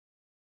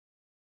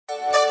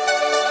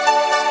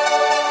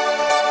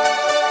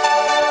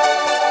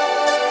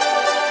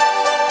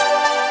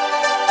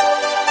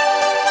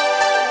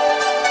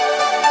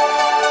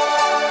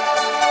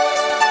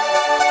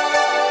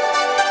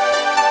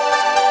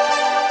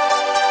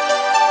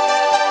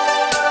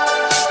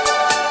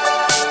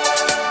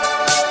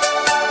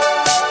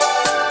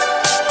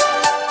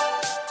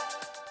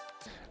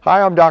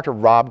Hi, I'm Dr.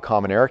 Rob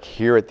Kominiarek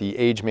here at the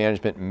Age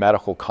Management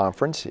Medical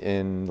Conference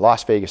in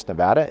Las Vegas,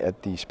 Nevada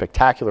at the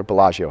spectacular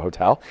Bellagio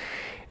Hotel.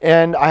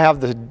 And I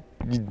have the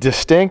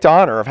distinct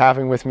honor of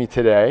having with me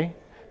today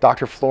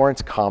Dr.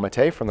 Florence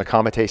Comite from the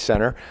Comite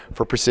Center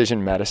for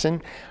Precision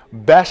Medicine,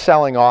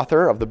 best-selling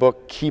author of the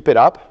book Keep It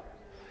Up.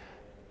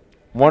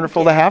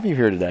 Wonderful to have you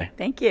here today.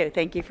 Thank you.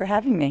 Thank you for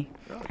having me.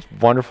 It's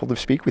wonderful to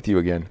speak with you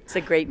again. It's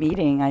a great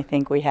meeting I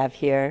think we have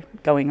here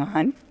going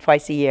on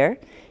twice a year.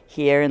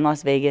 Here in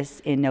Las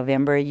Vegas in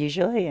November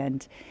usually,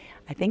 and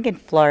I think in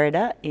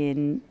Florida,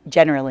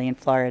 generally in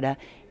Florida,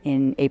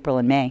 in April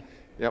and May.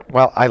 Yeah,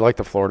 well, I like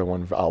the Florida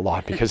one a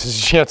lot because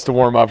it's a chance to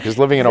warm up, because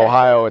living in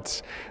Ohio,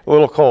 it's a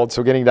little cold,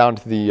 so getting down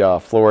to the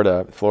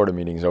Florida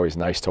meeting is always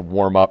nice to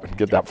warm up and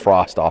get that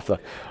frost off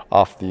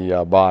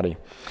the body.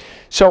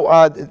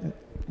 So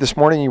this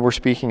morning you were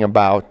speaking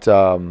about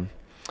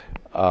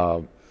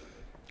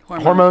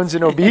hormones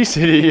and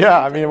obesity.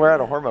 Yeah, I mean, we're at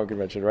a hormone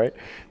convention, right?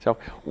 So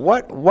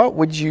what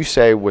would you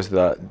say was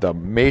the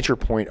major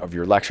point of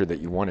your lecture that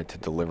you wanted to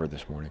deliver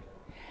this morning?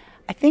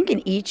 I think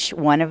in each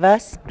one of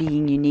us,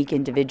 being unique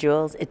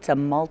individuals, it's a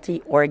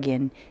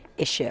multi-organ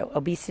issue.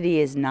 Obesity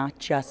is not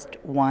just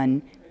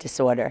one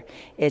disorder.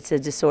 It's a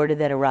disorder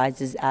that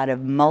arises out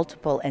of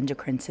multiple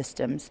endocrine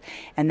systems.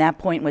 And that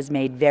point was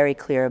made very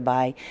clear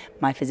by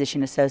my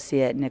physician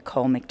associate,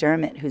 Nicole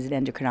McDermott, who's an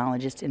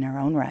endocrinologist in her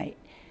own right.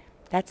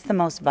 That's the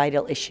most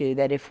vital issue,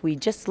 that if we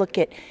just look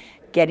at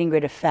getting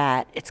rid of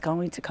fat, it's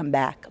going to come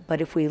back.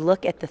 But if we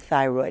look at the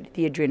thyroid,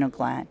 the adrenal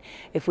gland,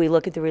 if we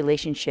look at the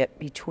relationship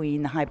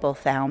between the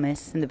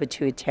hypothalamus and the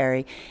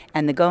pituitary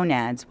and the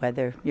gonads,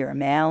 whether you're a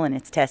male and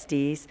its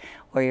testes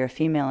or you're a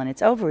female and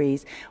its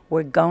ovaries,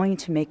 we're going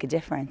to make a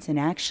difference. And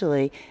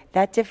actually,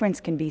 that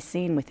difference can be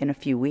seen within a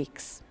few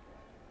weeks.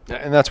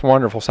 And that's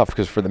wonderful stuff,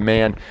 because for the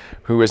man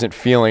who isn't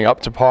feeling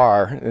up to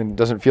par and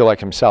doesn't feel like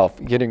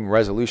himself, getting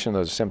resolution of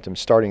those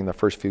symptoms starting in the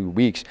first few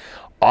weeks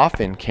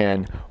often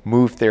can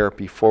move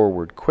therapy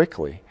forward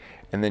quickly,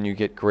 and then you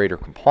get greater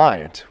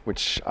compliance,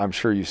 which I'm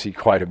sure you see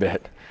quite a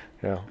bit.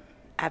 Yeah.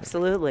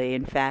 Absolutely.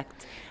 In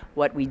fact,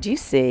 what we do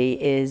see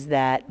is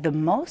that the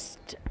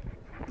most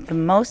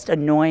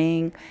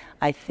annoying,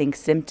 I think,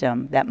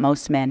 symptom that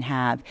most men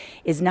have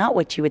is not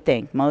what you would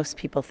think. Most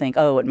people think,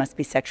 oh, it must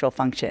be sexual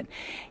function.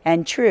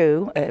 And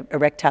true,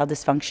 erectile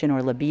dysfunction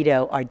or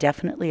libido are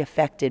definitely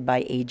affected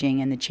by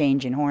aging and the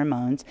change in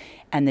hormones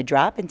and the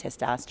drop in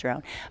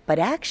testosterone. But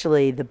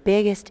actually, the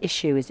biggest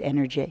issue is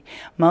energy.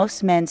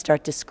 Most men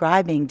start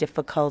describing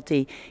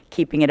difficulty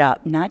keeping it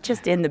up, not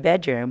just in the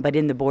bedroom, but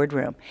in the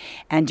boardroom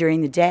and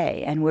during the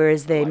day. And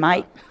whereas they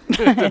might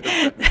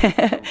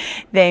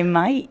they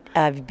might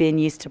have been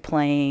used to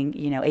playing,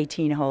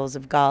 18 holes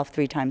of golf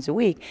 3 times a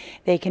week,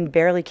 they can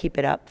barely keep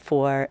it up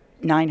for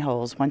 9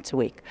 holes once a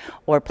week.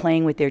 Or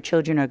playing with their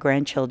children or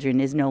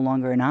grandchildren is no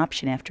longer an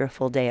option after a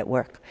full day at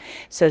work.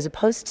 So as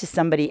opposed to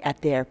somebody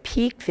at their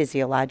peak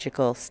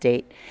physiological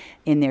state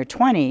in their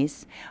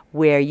 20s,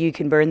 where you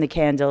can burn the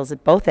candles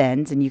at both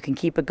ends and you can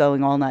keep it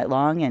going all night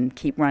long and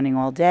keep running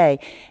all day,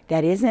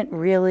 that isn't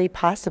really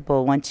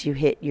possible once you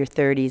hit your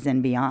 30s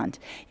and beyond.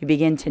 You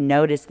begin to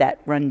notice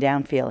that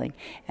run-down feeling,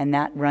 and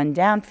that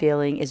run-down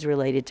feeling is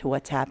related to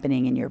what's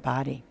happening in your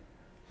body.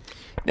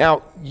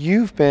 Now,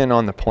 you've been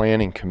on the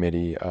planning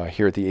committee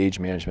here at the Age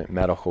Management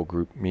Medical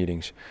Group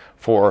meetings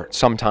for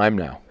some time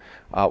now.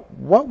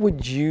 What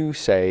would you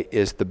say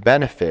is the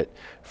benefit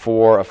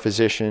for a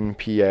physician,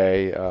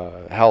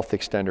 PA, health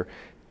extender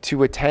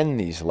to attend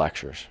these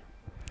lectures?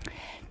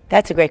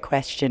 That's a great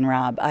question,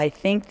 Rob. I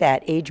think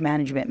that age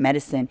management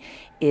medicine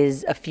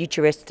is a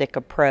futuristic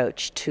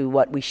approach to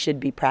what we should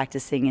be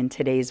practicing in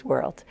today's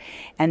world.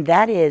 And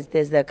that is,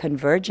 there's a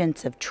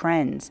convergence of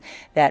trends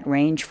that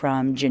range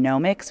from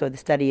genomics, or the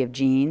study of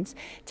genes,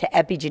 to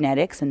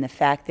epigenetics and the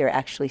fact there are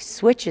actually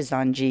switches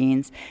on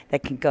genes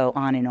that can go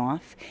on and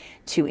off,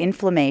 to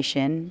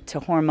inflammation, to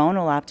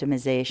hormonal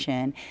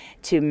optimization,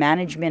 to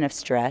management of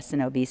stress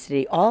and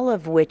obesity, all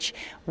of which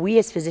we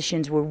as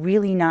physicians were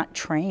really not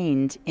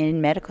trained in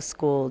medical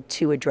school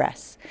to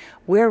address.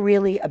 We're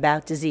really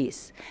about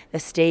disease. The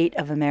state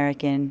of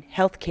American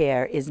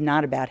healthcare is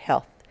not about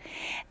health.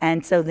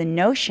 And so the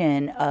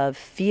notion of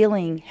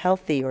feeling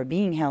healthy or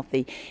being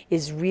healthy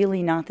is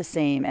really not the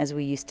same as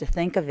we used to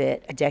think of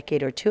it a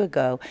decade or two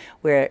ago,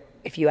 where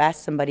if you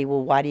ask somebody,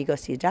 well, why do you go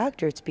see a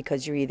doctor? It's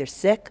because you're either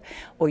sick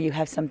or you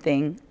have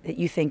something that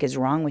you think is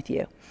wrong with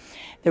you.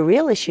 The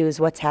real issue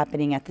is what's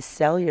happening at the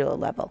cellular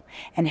level,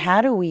 and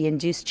how do we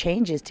induce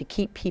changes to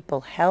keep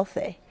people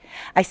healthy.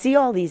 I see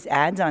all these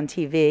ads on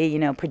TV, you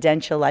know,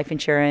 Prudential life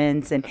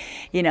insurance, and,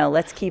 you know,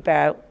 let's keep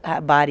our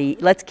body,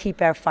 let's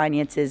keep our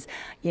finances,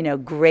 you know,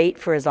 great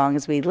for as long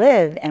as we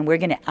live, and we're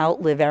going to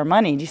outlive our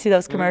money. Do you see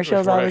those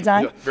commercials all the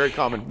time? Yeah, very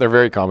common. They're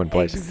very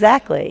commonplace.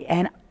 Exactly.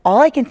 And all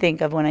I can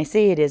think of when I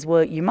see it is,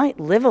 well, you might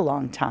live a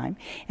long time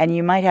and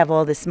you might have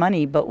all this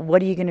money, but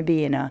what are you going to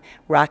be, in a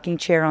rocking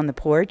chair on the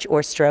porch,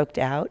 or stroked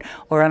out,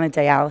 or on a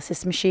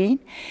dialysis machine?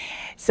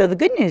 So the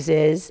good news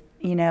is,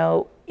 you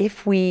know,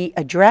 if we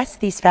address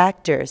these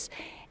factors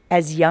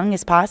as young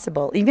as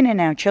possible, even in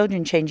our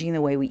children, changing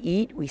the way we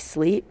eat, we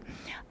sleep,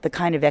 the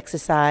kind of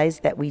exercise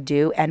that we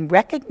do, and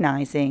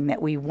recognizing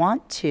that we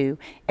want to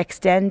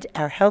extend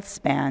our health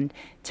span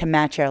to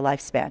match our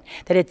lifespan.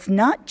 That it's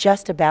not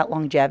just about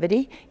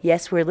longevity.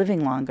 Yes, we're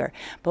living longer,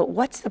 but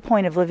what's the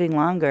point of living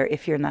longer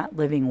if you're not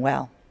living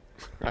well?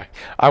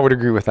 I would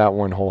agree with that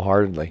one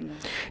wholeheartedly.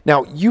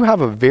 Now, you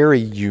have a very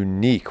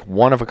unique,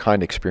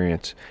 one-of-a-kind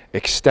experience,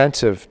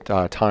 extensive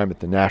time at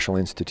the National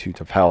Institute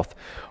of Health,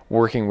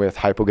 working with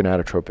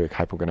hypogonadotropic,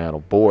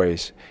 hypogonadal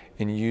boys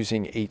in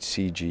using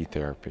HCG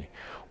therapy.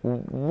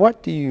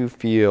 What do you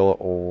feel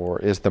or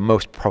is the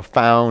most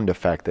profound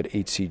effect that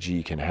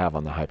HCG can have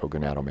on the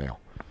hypogonadal male?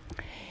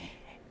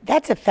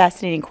 That's a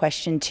fascinating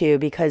question, too,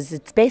 because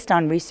it's based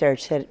on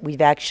research that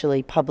we've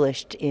actually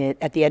published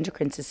at the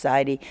Endocrine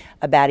Society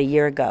about a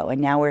year ago,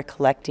 and now we're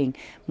collecting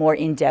more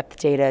in-depth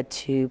data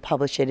to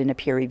publish it in a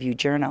peer-reviewed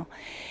journal.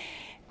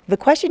 The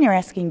question you're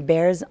asking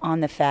bears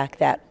on the fact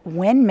that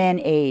when men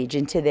age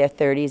into their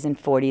 30s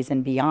and 40s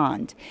and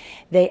beyond,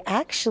 they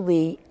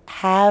actually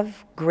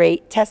have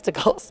great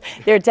testicles.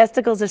 Their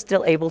testicles are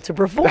still able to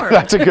perform.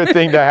 That's a good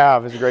thing to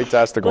have, is great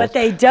testicles. What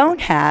they don't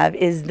have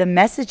is the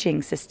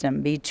messaging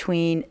system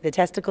between the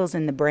testicles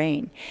and the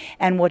brain.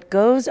 And what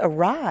goes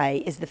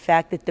awry is the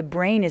fact that the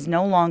brain is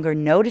no longer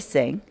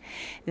noticing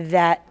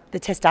that the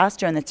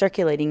testosterone that's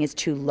circulating is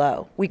too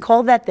low. We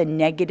call that the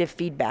negative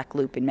feedback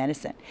loop in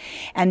medicine.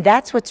 And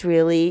that's what's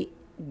really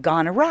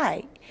gone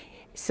awry.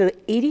 So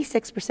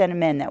 86% of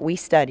men that we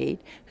studied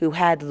who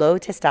had low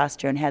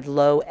testosterone had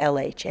low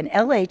LH. And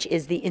LH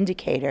is the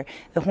indicator,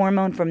 the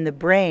hormone from the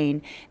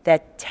brain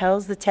that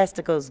tells the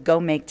testicles, go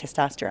make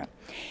testosterone.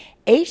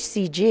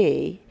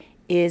 HCG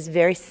is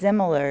very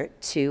similar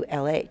to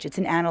LH. It's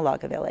an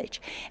analog of LH.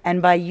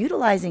 And by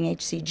utilizing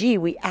HCG,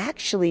 we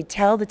actually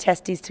tell the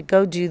testes to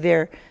go do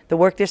the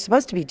work they're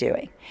supposed to be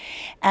doing.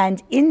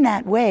 And in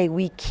that way,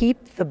 we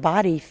keep the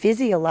body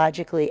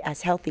physiologically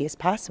as healthy as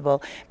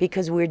possible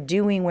because we're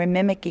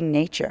mimicking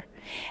nature,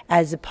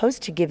 as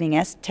opposed to giving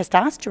us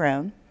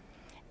testosterone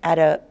at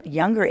a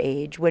younger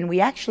age when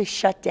we actually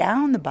shut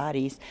down the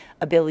body's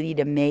ability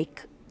to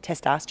make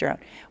testosterone.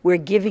 We're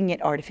giving it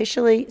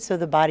artificially, so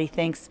the body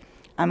thinks,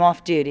 I'm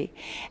off duty.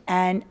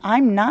 And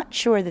I'm not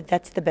sure that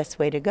that's the best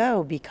way to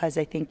go, because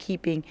I think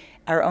keeping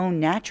our own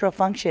natural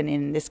function,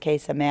 in this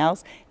case a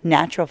male's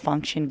natural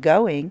function,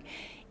 going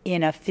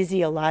in a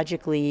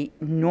physiologically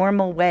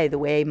normal way, the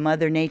way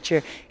Mother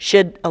Nature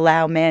should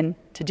allow men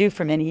to do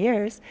for many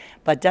years,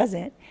 but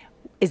doesn't,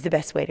 is the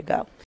best way to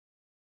go.